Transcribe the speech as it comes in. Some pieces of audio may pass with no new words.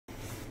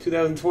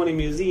2020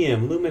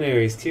 Museum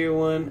Luminaries Tier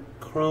 1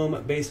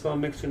 Chrome Baseball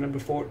Mixer number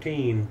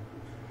 14.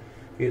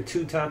 We get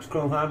 2 Topps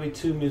Chrome Hobby,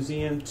 2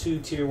 Museum, 2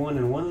 Tier 1,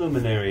 and 1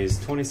 Luminaries.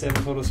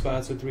 27 total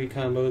spots with 3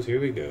 combos. Here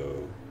we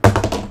go.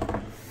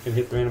 And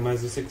hit the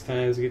randomizer 6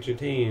 times to get your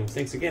teams.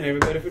 Thanks again,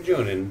 everybody, for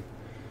joining.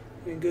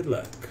 And good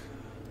luck.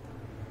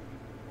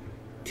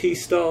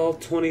 T-Stall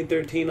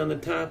 2013 on the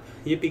top.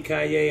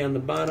 Yippee-Ki-Yay on the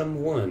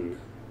bottom. 1,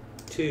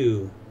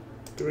 2,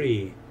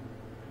 3,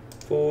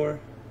 4,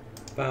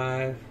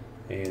 5,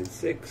 and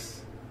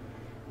 6.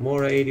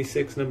 Mora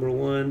 86 number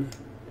 1.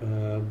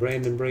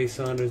 Brandon Bray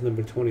Saunders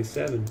number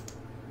 27.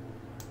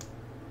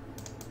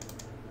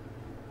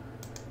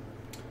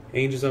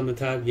 Angels on the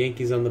top,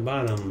 Yankees on the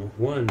bottom.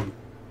 1,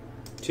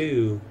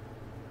 2,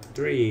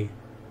 3,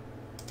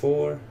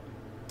 4,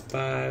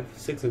 5,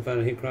 6, and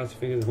final hit. Cross your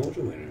fingers and hold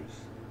your winners.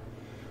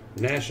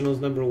 Nationals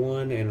number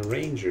 1 and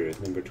Rangers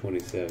number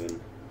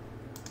 27.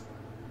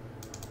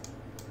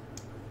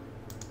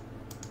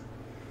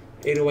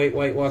 808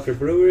 White Walker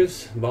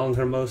Brewers, Bong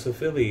Hermosa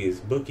Phillies,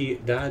 Bookie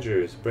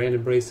Dodgers,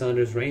 Brandon Bray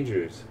Saunders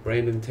Rangers,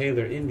 Brandon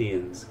Taylor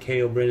Indians,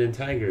 Kale Brennan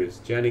Tigers,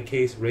 Johnny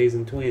Case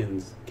Raisin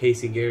Twins,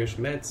 Casey Garish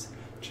Mets,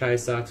 Chi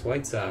Sox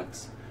White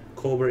Sox,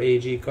 Colbert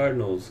AG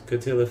Cardinals,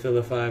 Catilla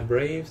Phila 5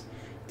 Braves,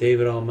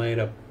 David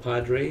Almeida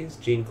Padres,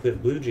 Gene Clip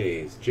Blue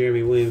Jays,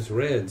 Jeremy Williams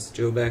Reds,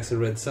 Joe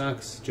Baxton Red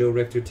Sox, Joe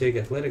Rector Tig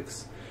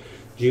Athletics,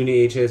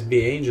 Junie HSB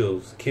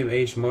Angels, Kim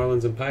H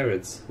Marlins and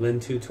Pirates,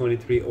 Len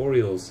 223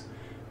 Orioles,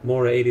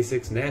 Mora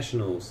 86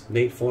 Nationals,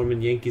 Nate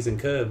Foreman Yankees and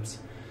Cubs,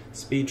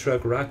 Speed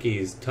Truck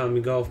Rockies,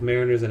 Tommy Golf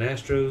Mariners and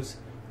Astros,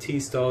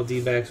 T-Stall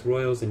D-Backs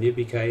Royals, and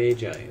Yippee-Ki-Yay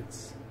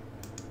Giants.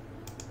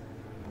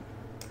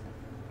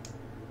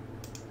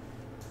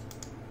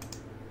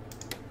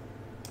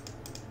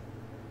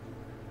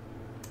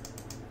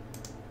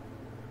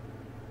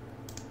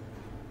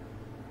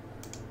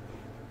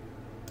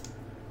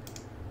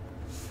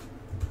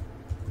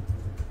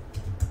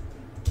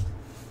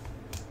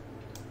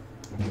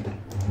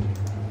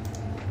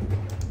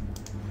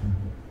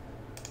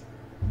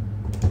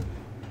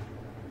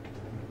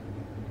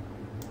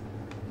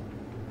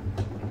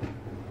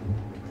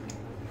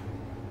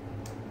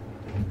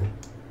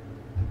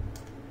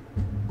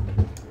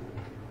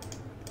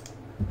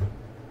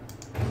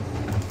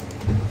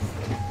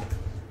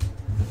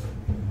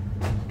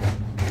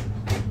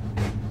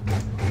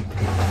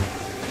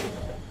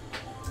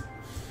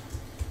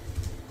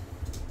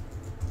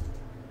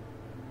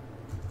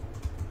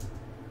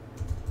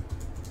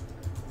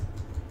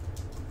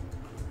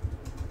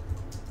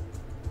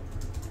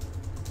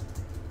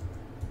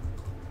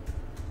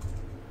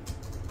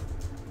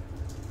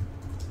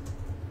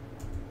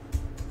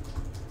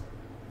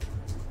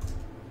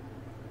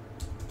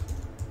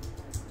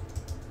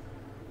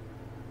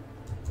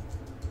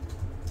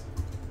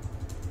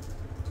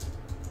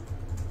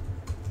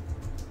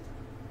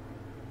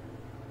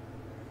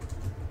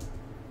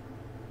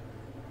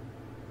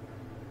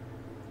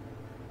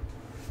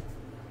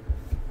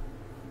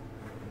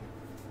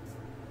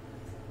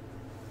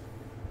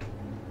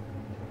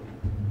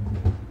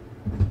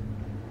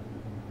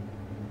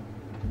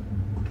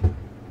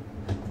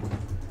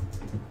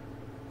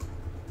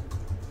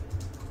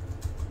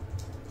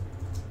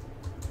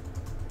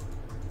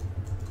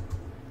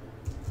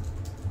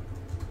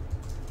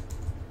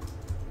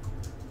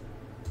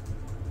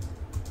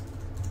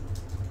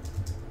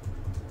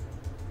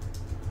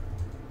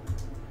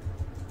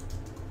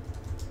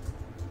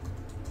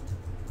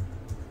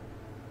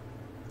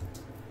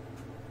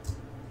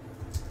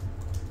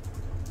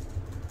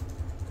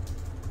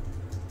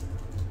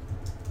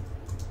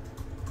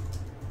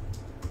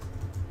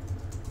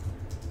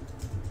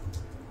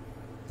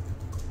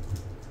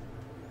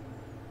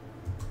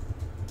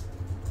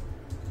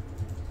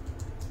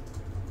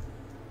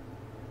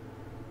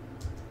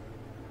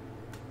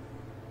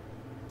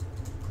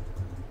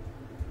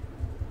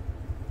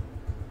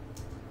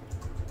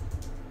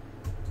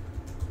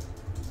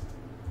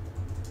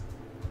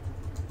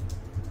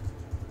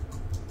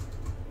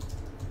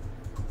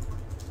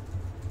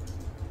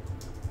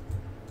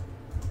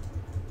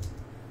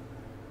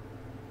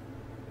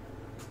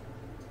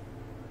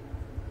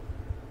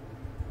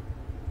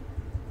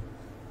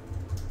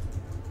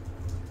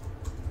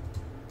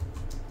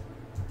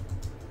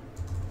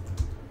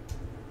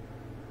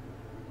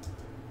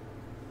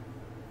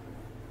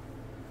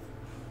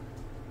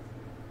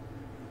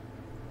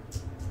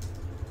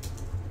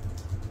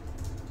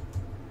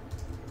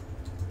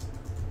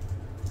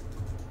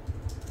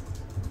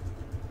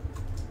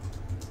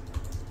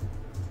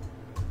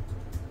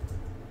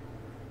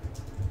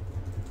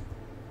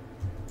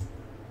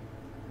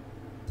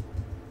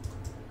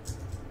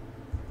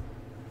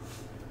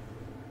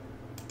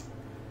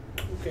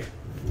 Okay,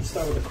 let's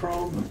start with the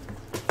chrome.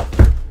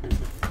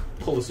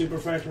 Pull the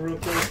superfractor real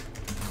quick.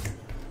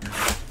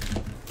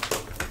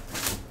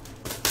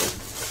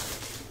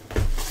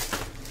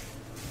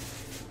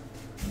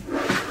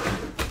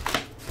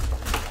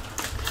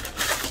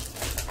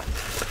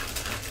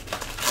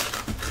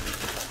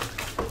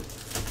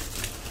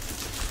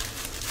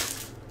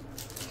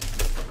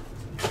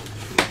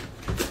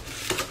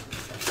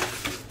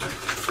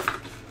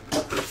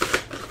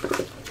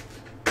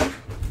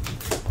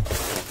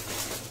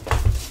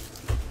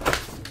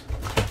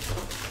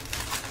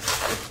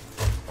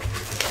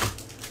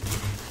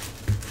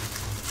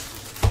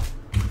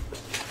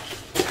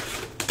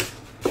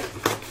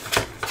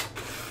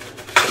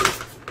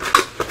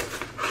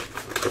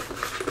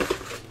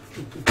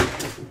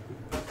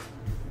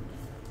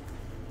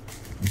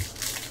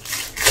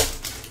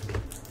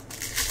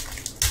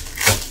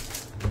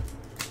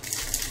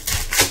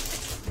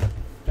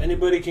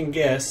 anybody can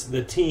guess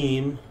the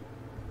team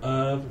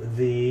of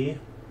the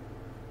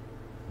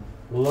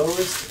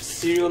lowest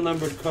serial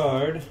numbered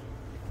card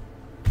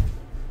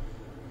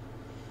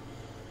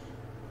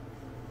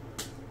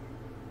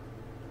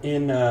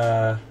in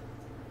the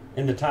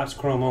Topps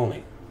Chrome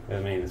only. I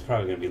mean, it's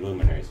probably going to be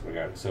Luminaries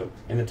regardless. So,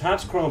 in the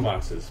Topps Chrome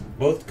boxes,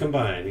 both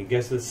combined, you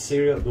guess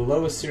the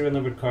lowest serial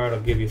numbered card, I'll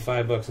give you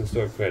 $5 in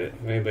store credit.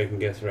 If anybody can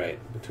guess right.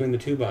 Between the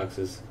two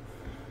boxes,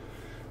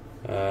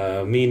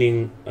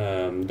 meaning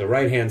the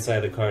right-hand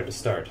side of the card to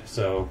start.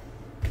 So,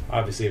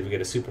 obviously, if we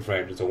get a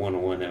superfractor, it's a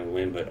 1-on-1, that would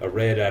win. But a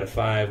red out of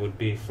 5 would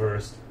be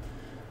first.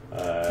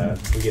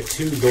 We get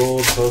 2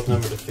 golds, both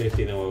numbered to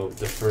 50, then we'll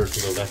defer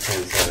to the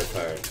left-hand side of the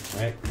card.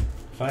 Right?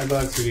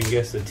 $5 if you can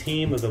guess the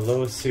team of the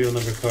lowest serial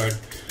number card,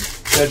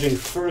 judging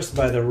first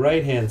by the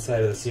right-hand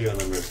side of the serial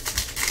number.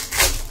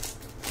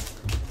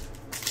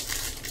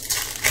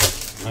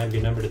 Might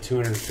be numbered to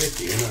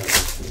 250, who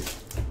knows?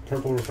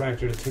 Purple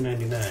refractor to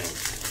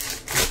 299.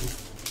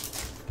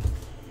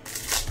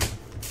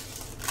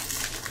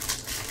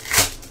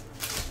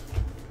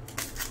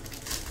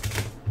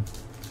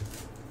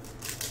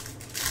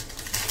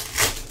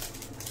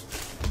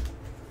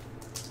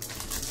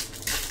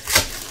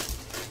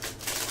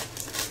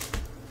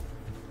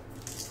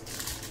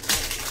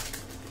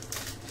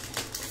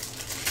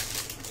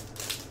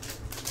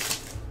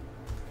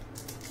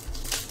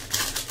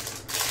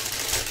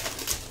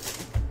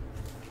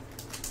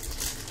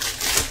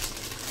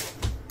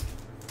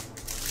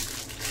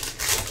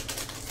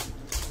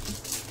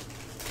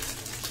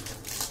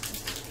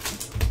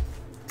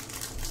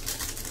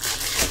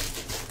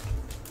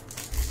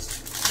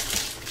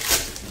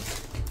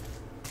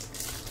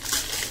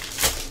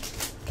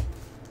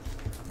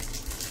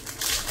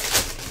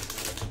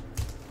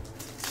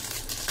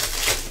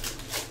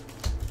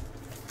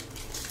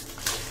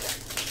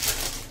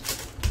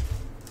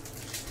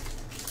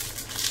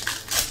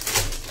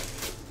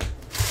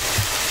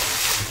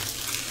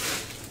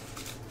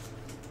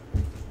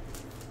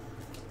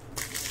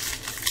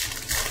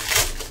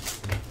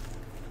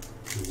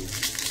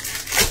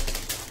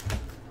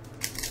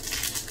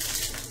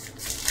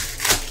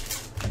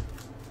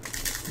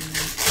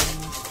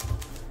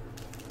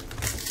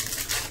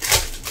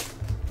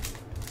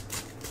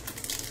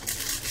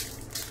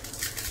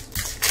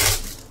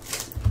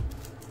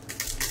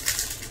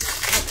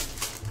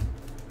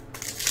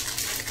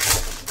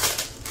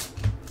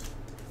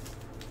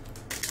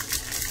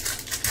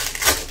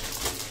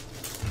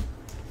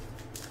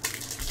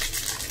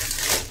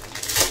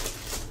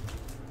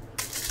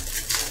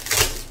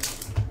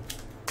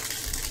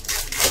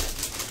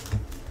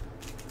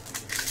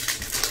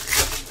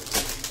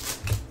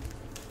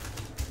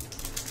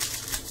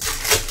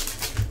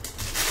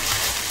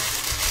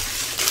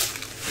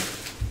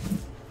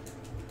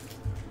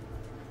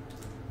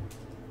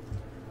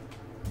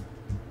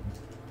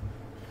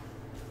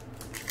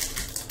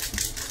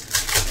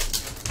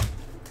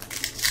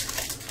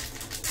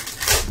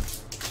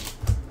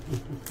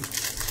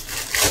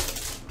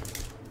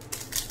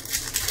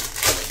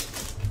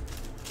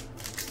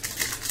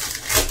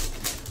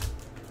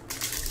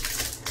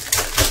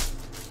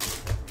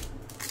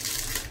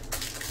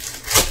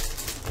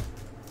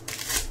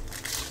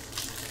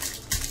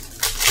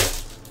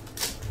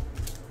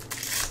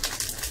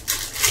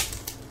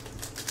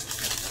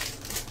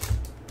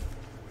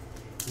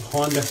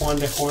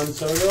 Juan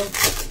Soto?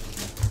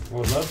 I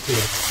would love to.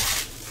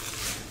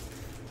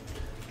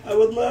 I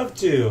would love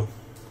to.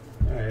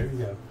 Alright, here we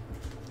go.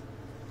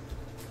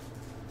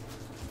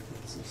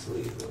 Get some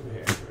sleeves over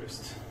here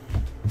first.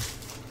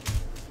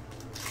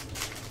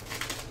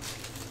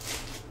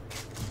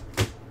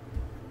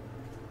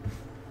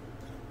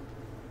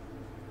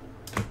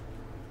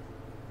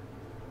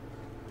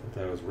 Thought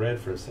that was red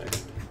for a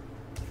second.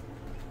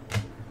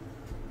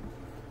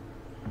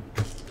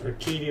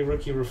 Arcadia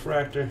rookie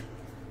refractor.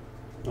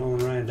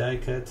 Nolan Ryan die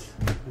cut.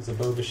 There's a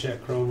Bo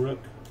Bichette Chrome Rook.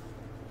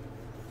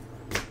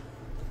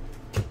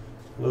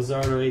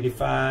 Luzardo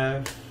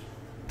 85.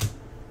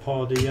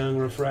 Paul DeYoung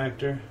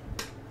refractor.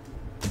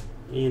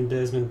 Ian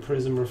Desmond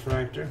Prism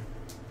refractor.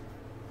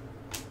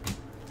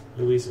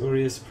 Luis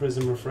Urias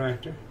Prism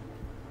refractor.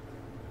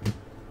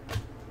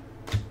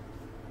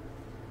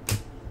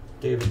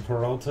 David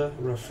Peralta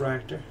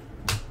refractor.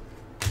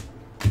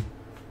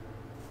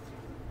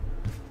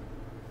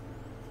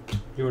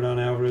 Jordan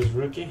Alvarez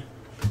rookie.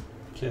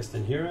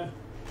 Keston Hiura.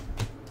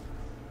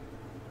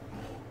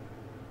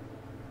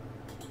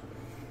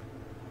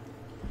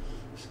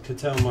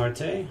 Ketel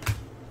Marte.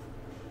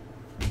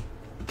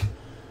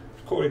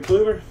 Corey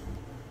Kluber.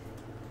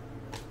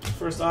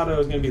 First auto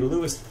is going to be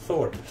Lewis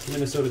Thorpe,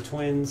 Minnesota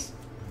Twins,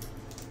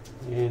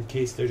 and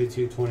case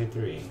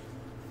 3223.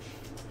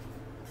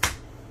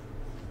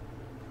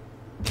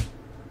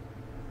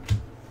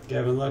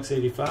 Gavin Lux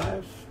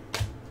 85.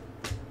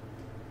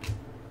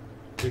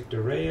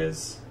 Victor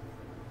Reyes.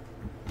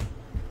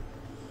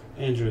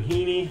 Andrew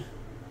Heaney.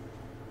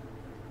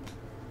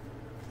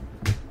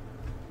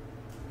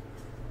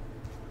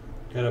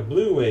 Got a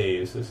Blue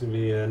Wave, so this is going to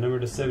be a number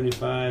to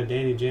 75.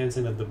 Danny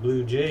Jansen of the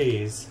Blue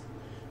Jays.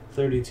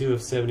 32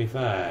 of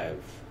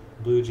 75.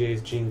 Blue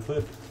Jays Gene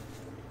Clip.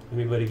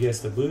 Anybody guess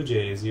the Blue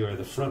Jays? You are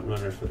the front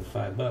runner for the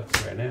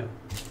 $5 right now.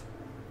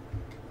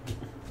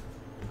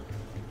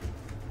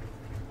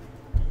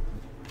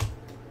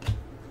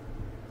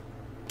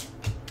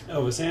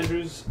 Elvis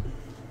Andrews.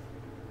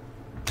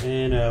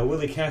 And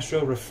Willie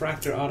Castro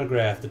refractor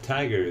autograph, the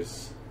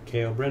Tigers,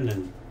 K.O.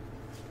 Brendan.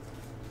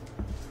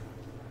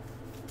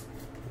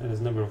 That is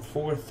number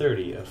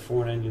 430 of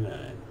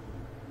 499.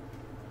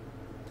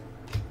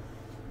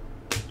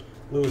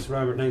 Lewis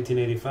Robert,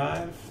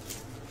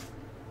 1985.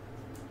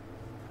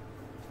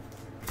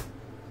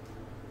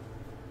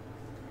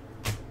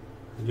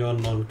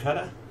 Yon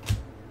Moncada.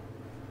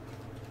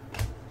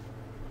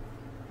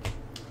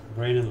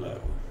 Brandon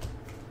Lowe.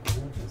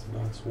 That's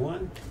box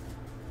 1.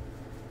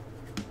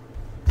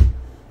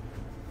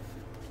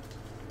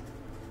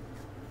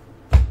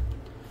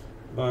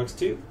 Box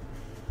 2.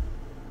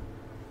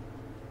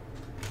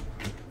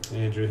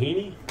 Andrew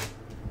Heaney.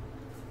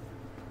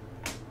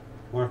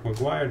 Mark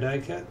McGuire die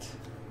cut.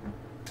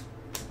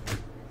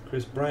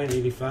 Chris Bryant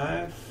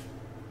 85.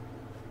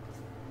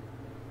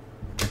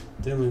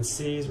 Dylan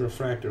Cease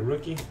refractor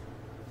rookie.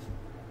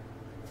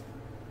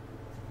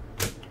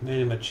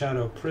 Manny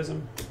Machado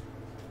prism.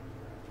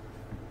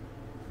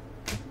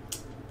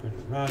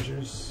 Brendan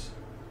Rodgers.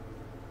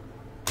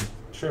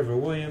 Trevor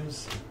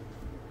Williams.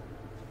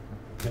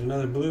 Got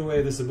another Blue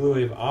Wave. This is a Blue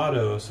Wave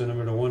auto, so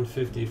number to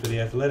 150 for the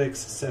Athletics,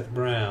 Seth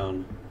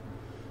Brown.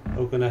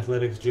 Oakland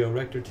Athletics, Joe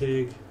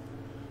Rector-Tig,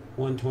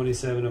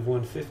 127 of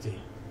 150.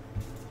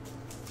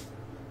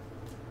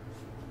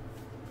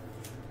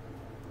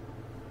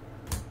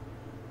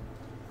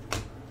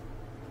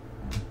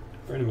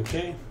 Brendan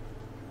McKay.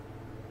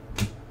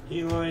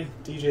 Eloy,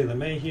 DJ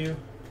LeMahieu,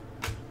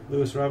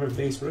 Lewis Robert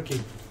base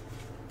rookie.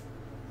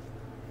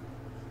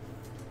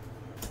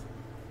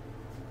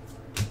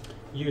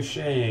 Yu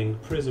Shang,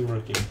 Prism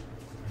rookie.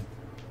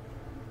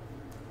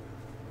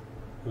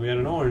 We got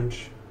an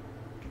orange.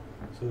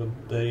 So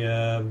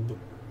the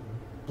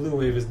Blue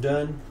Wave is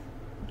done.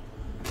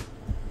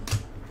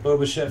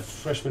 Boba Chef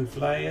freshman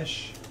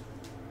flyish.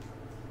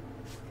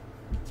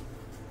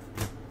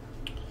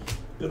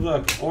 Good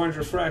luck. Orange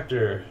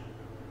refractor.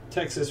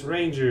 Texas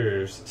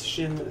Rangers.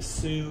 Shin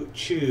Soo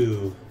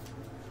Chu.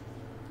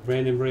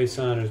 Brandon Bray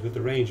Saunders with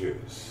the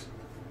Rangers.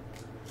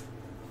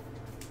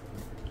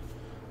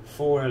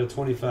 4 out of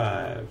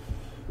 25.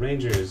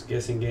 Rangers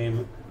guessing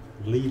game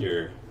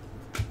leader.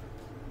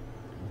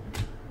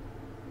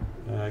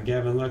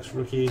 Gavin Lux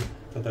rookie.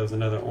 Thought that was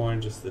another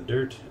orange. It's the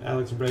dirt.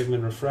 Alex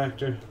Bregman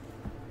refractor.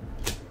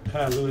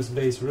 Kyle Lewis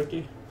base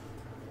rookie.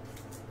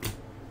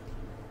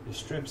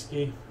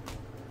 Yastrzemski.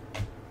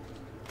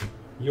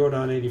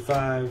 Jordan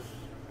 85.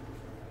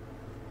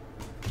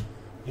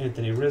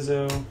 Anthony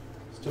Rizzo.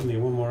 Still need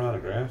one more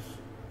autograph.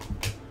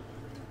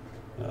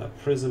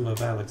 Prism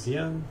of Alex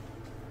Young.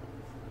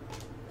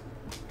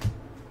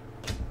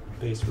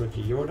 Base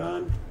rookie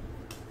Jordan.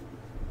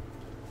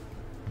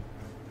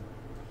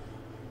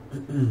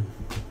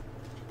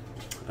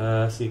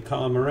 See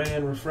Colin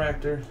Moran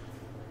refractor.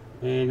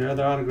 And your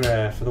other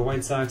autograph for the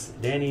White Sox,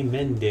 Danny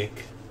Mendick.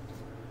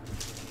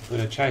 For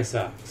the Chi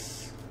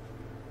Sox.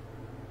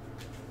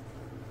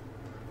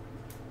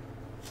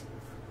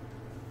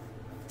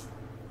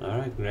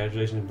 Alright,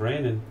 congratulations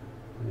Brandon.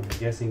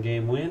 Guessing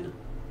game win.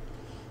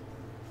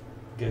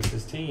 Guess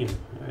his team.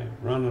 Alright,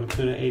 Ronald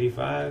Acuna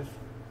 85.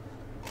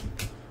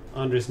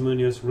 Andres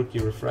Munoz rookie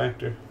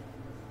refractor.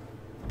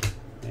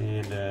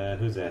 And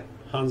who's that?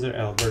 Hanser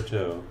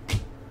Alberto.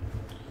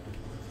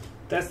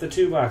 That's the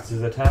 2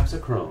 boxes. The tops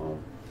of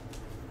chrome.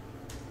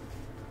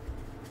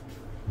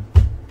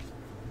 I'll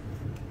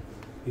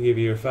give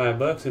you your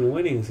 $5 in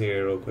winnings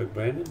here real quick,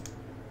 Brandon.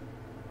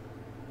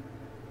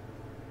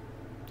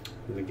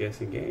 For the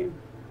guessing game.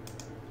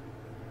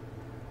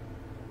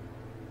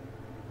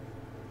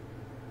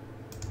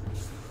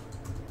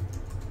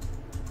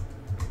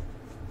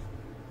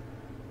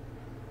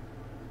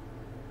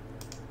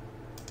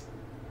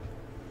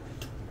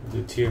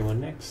 Do tier 1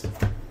 next.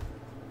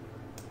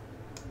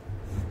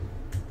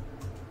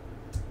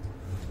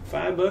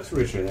 $5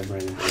 richer than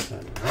Brandon.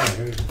 Alright,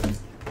 here we go.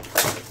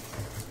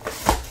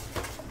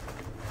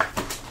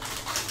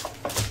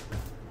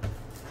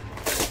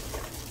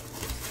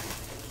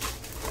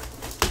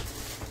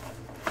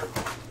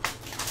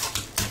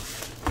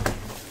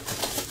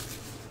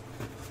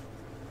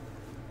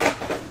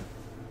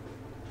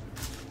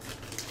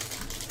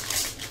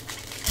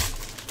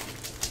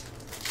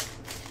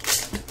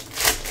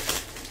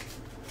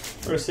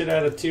 First hit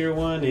out of tier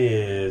 1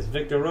 is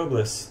Victor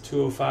Robles,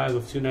 205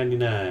 of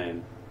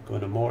 299. Going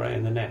to Mora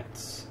and the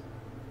Nats.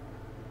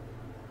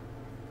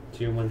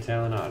 Tier 1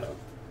 talent auto.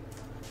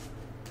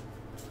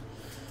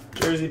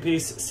 Jersey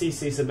piece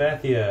CC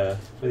Sabathia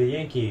for the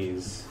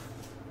Yankees.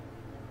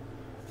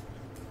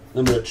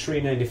 Number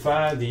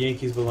 395. The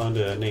Yankees belong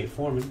to Nate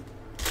Foreman.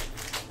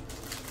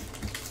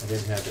 I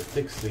didn't have the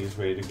thick sleeves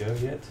ready to go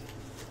yet.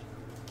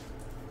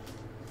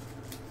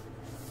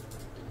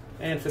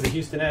 And for the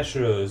Houston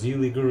Astros,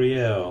 Yuli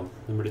Gurriel,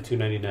 number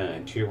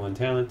 299, Tier 1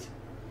 talent.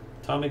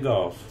 Tommy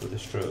Golf with the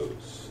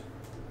Stros.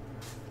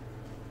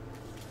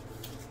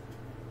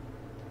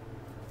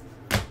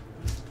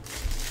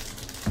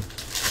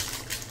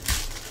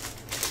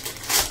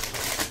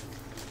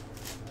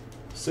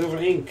 Silver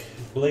Ink,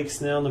 Blake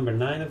Snell, number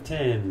 9 of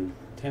 10.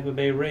 Tampa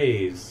Bay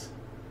Rays.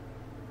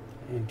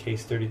 And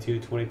case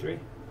 3223.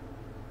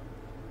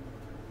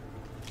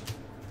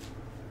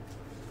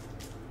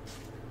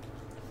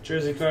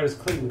 Jersey card is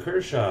Clayton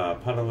Kershaw,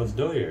 Pot of los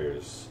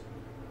Doyers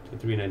to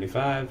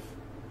 395.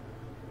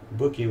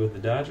 Bookie with the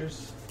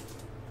Dodgers.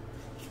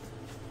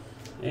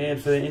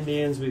 And for the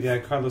Indians, we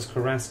got Carlos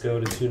Carrasco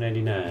to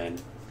 299.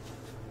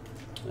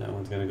 That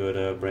one's going to go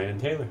to Brandon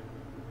Taylor.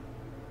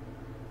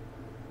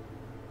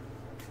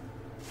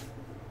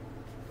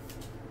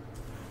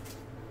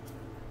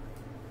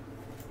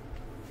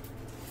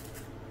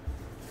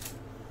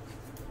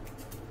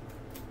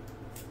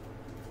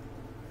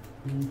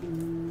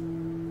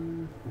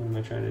 What am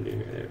I trying to do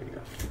here? There we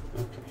go.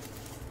 Okay.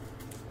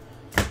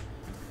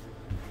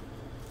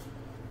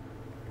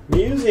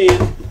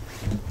 Museum.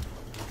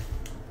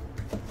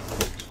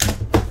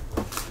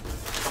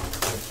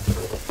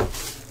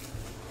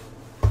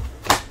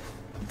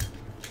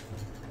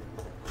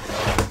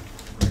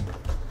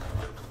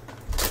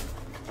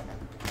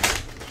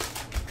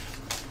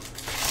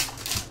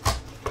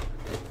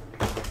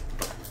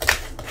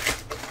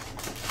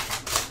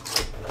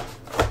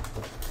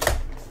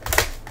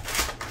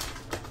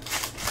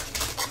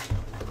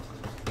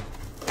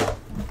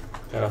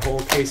 Got a whole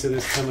case of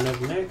this coming up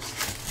next.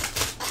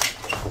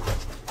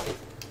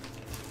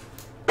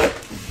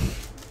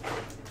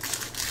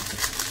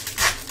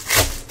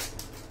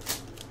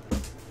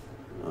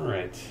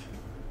 Alright.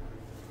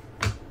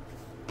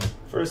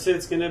 First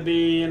hit's going to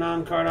be an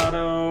on-card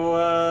auto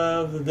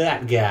of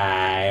that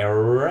guy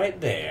right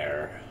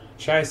there.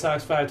 Chi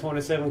Sox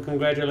 527,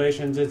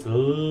 congratulations, it's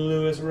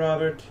Lewis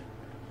Robert.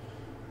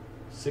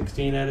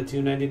 16 out of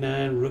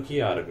 299,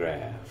 rookie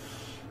autograph.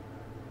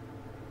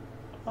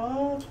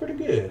 Oh, it's pretty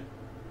good.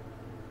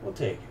 We'll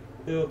take it.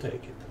 We'll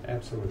take it.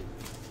 Absolutely.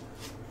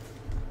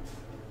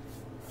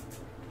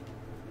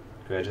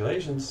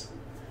 Congratulations.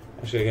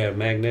 Actually, I got a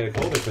magnetic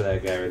holder for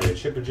that guy right there.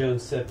 Chipper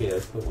Jones Sepia.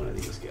 Let's put one of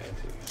these guys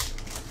here.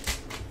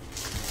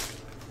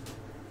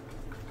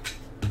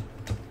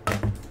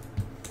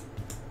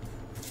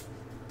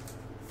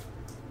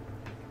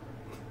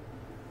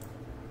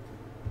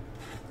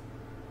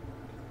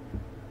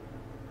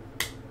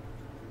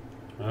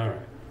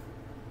 Alright.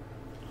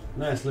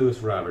 Nice Lewis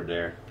Robert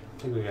there.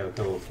 I think we got a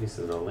couple of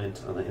pieces of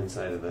lint on the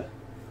inside of the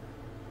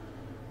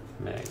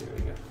mag. There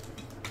we go.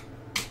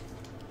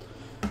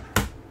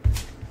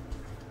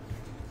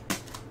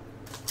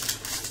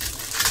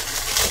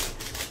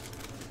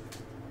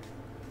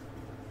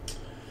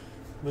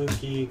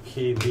 Mookie,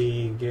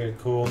 KB, Garrett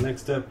Cole.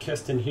 Next up,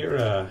 Keston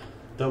Hiura.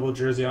 Double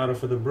jersey auto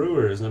for the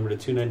Brewers, number to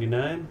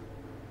 299.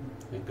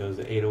 It goes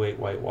to 808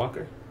 White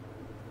Walker.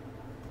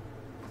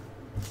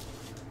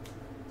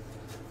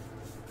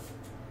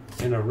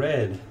 And a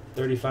red,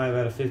 35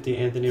 out of 50,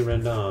 Anthony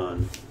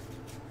Rendon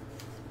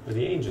for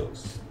the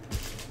Angels.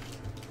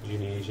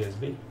 Junior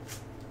HSB.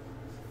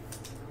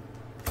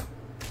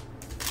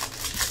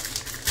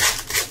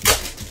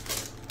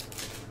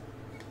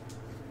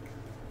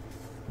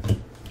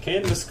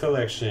 Canvas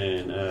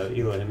collection of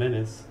Eloy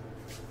Jimenez.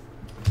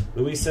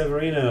 Luis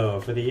Severino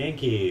for the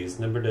Yankees,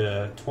 number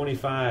to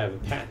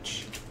 25,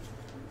 patch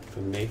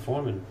from Nate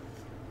Foreman.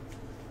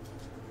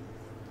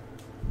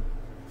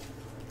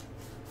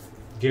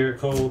 Garrett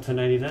Cole to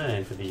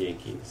 99 for the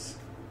Yankees.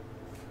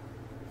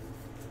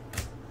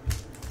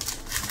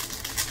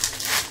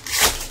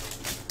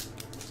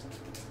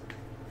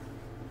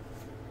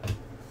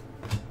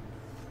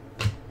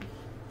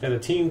 Got a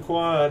team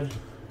quad,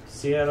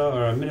 Seattle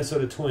or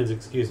Minnesota Twins,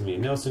 excuse me.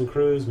 Nelson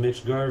Cruz,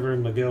 Mitch Garver,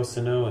 Miguel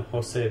Sano, and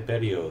Jose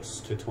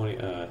Berrios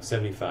to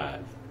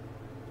 75.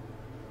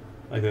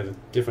 Like the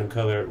different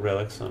color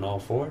relics on all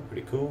four,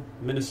 pretty cool.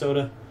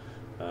 Minnesota.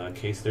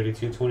 Case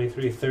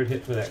 3223, third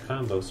hit for that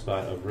combo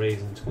spot of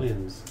Rays and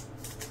Twins.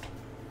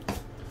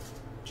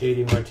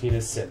 JD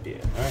Martinez Sepia.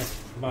 Alright,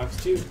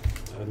 box 2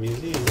 of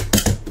Museum.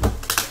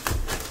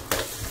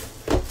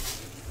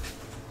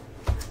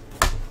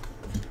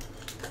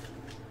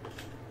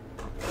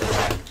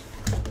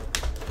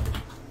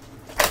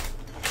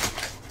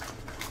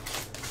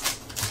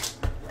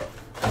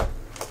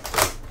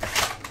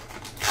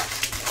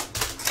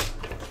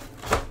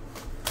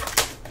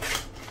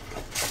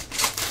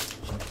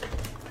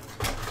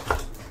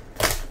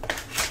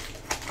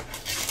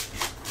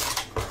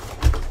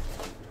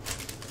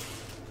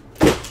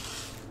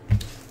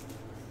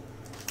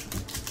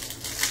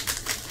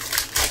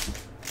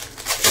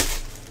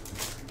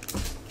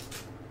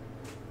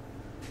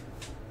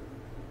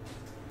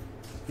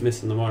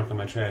 Missing the mark on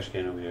my trash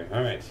can over here.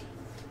 Alright.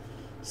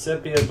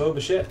 Sepia Bo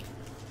Bichette.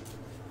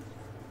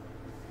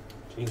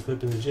 Gene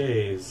Clipping the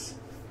Jays.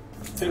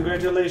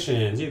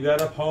 Congratulations, you got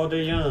a Paul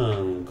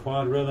DeYoung.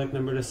 Quad relic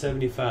number to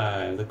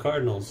 75. The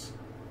Cardinals.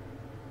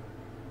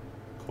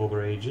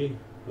 Cobra AG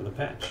with a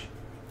patch.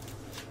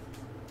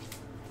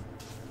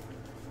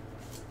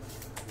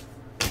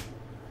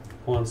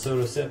 Juan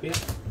Soto Sepia.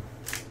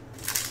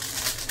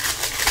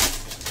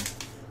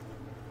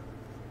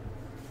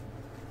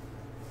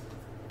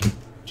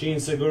 Gene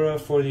Segura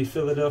for the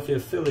Philadelphia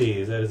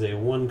Phillies. That is a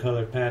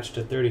one-color patch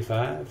to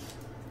 35.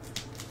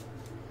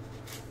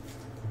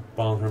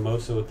 Bong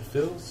Hermoso with the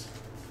Phils.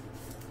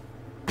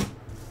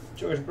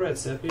 George Brett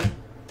Sepia.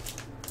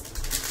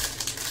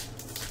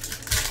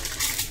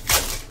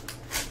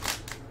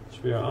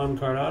 Should be our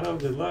on-card auto.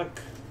 Good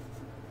luck.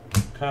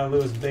 Kyle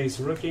Lewis base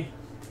rookie.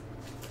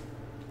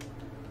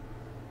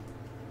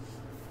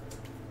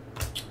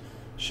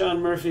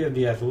 Sean Murphy of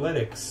the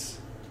Athletics.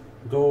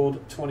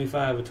 Gold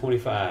 25 of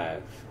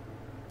 25.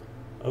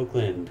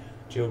 Oakland,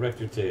 Joe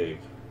Rector-Tig.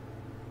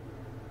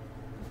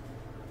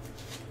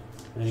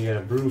 And you got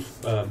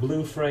a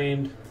blue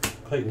framed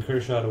Clayton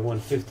Kershaw to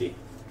 150.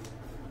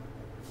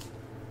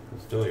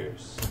 Those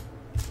Doyers.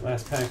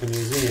 Last pack of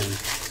Museum.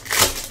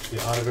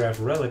 The autographed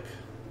relic.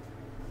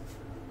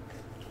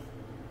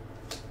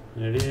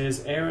 And it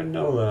is Aaron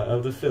Nola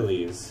of the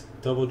Phillies.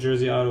 Double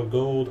jersey auto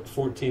gold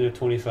 14 of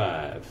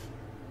 25.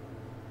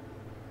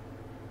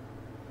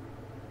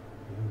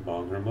 And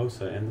Bong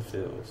Hermosa and the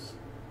Phils.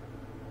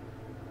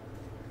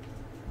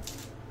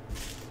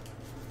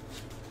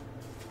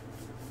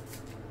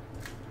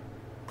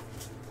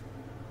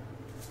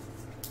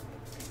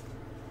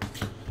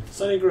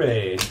 Sonny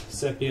Gray,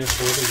 Sepia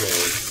for the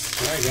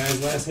Rays. Alright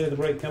guys, last hit of the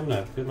break coming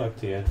up. Good luck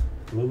to you.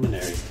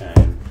 Luminaries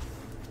time.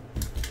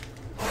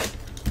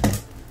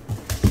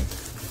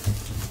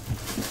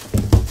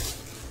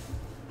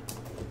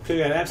 Okay,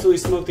 got absolutely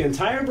smoked the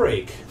entire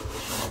break.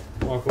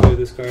 Walk away with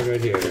this card right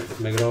here.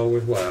 Make it all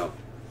worthwhile.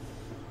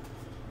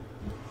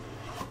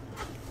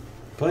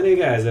 Plenty of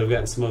guys that have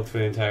gotten smoked for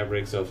the entire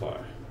break so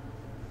far.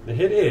 The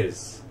hit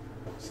is,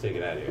 let's take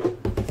it out of here.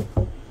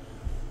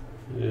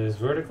 It is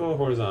vertical,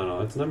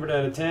 horizontal. It's numbered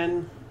out of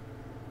 10.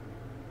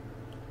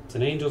 It's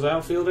an Angels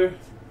outfielder.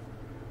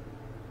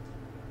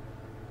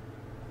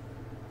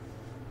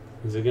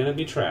 Is it going to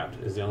be Trout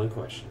is the only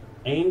question.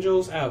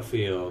 Angels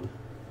outfield.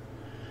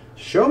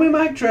 Show me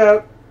Mike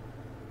Trout.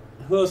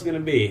 Who else is going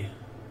to be?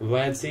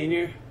 Vlad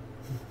Sr.?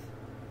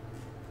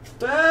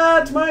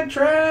 That's Mike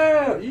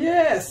Trout!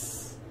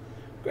 Yes!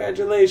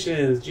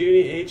 Congratulations,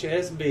 Junie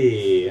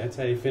HSB. That's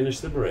how you finish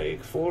the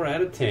break. 4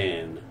 out of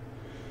 10.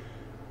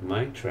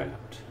 Mike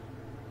Trout.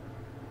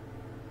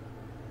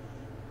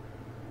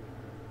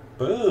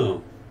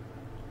 Boom.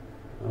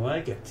 I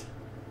like it.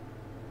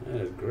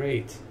 That is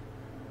great.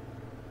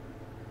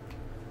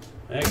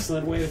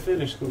 Excellent way to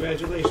finish.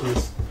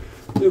 Congratulations.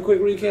 Do a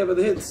quick recap of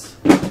the hits.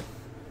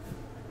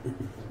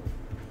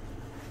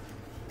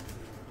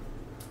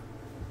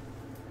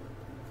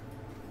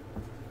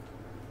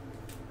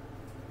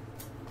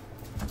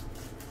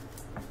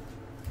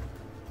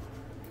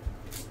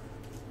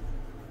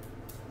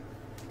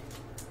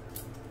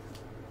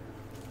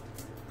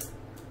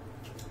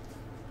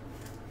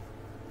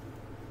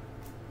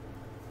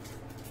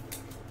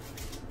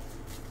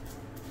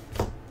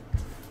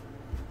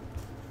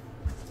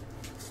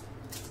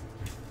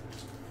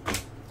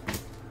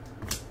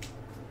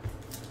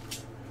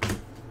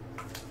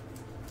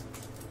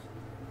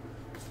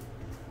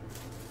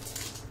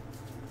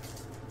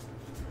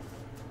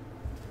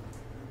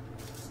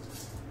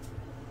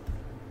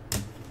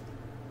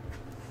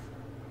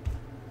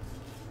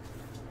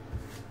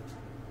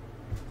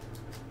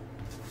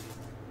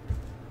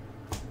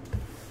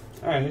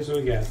 Alright, here's what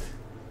we got.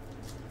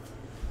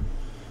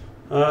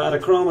 Out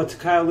of Chroma to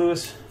Kyle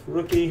Lewis,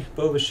 rookie,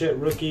 Bo Bichette,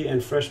 rookie,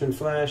 and freshman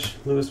flash,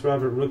 Lewis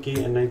Robert, rookie,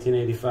 in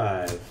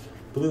 1985.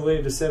 Blue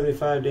Wave to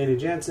 75, Danny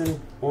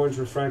Jansen. Orange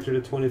Refractor to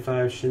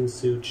 25,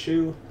 Shin-Soo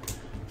Choo.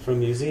 From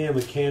Museum,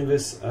 a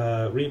canvas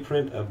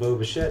reprint of Bo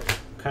Bichette,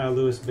 Kyle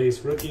Lewis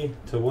base rookie,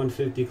 to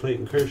 150,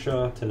 Clayton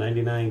Kershaw, to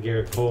 99,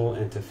 Garrett Cole,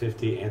 and to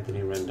 50,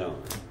 Anthony Rendon.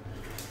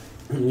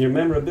 Your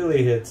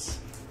memorabilia hits.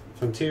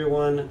 From Tier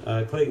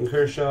 1, Clayton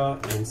Kershaw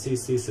and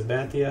CC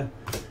Sabathia.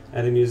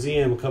 At a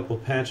Museum, a couple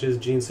patches,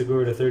 Gene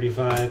Segura to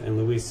 35 and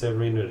Luis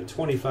Severino to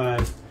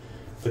 25.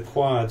 The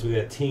quads, we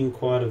got Team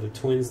Quad of the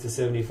Twins to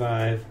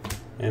 75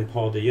 and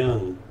Paul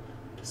DeYoung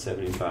to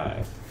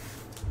 75.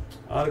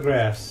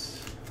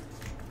 Autographs.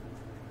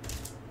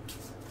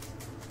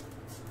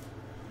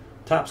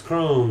 Topps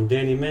Chrome,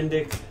 Danny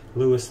Mendick,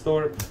 Lewis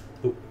Thorpe,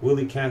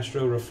 Willie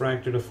Castro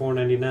Refractor to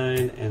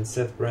 499 and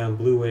Seth Brown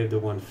Blue Wave to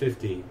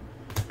 150.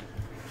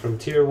 From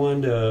Tier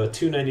 1 to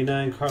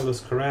 299,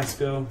 Carlos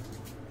Carrasco,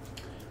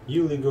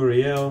 Yuli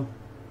Gurriel,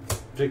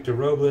 Victor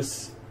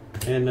Robles,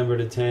 and number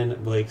to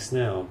 10, Blake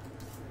Snell.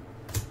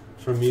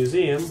 From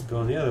Museum,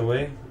 going the other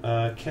way,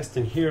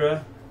 Keston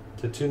Hiura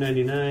to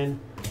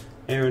 299,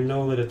 Aaron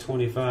Nola to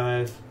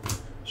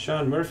 25,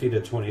 Sean Murphy to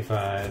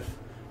 25,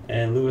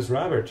 and Lewis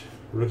Robert,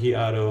 rookie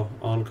auto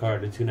on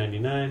card to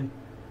 299.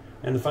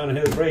 And the final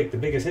hit of the break, the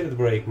biggest hit of the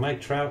break, Mike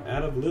Trout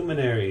out of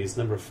Luminaries,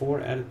 number 4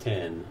 out of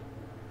 10.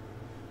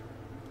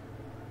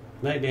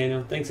 Night,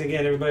 Daniel. Thanks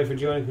again, everybody, for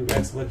joining.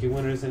 Congrats to lucky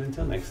winners, and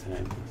until next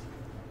time.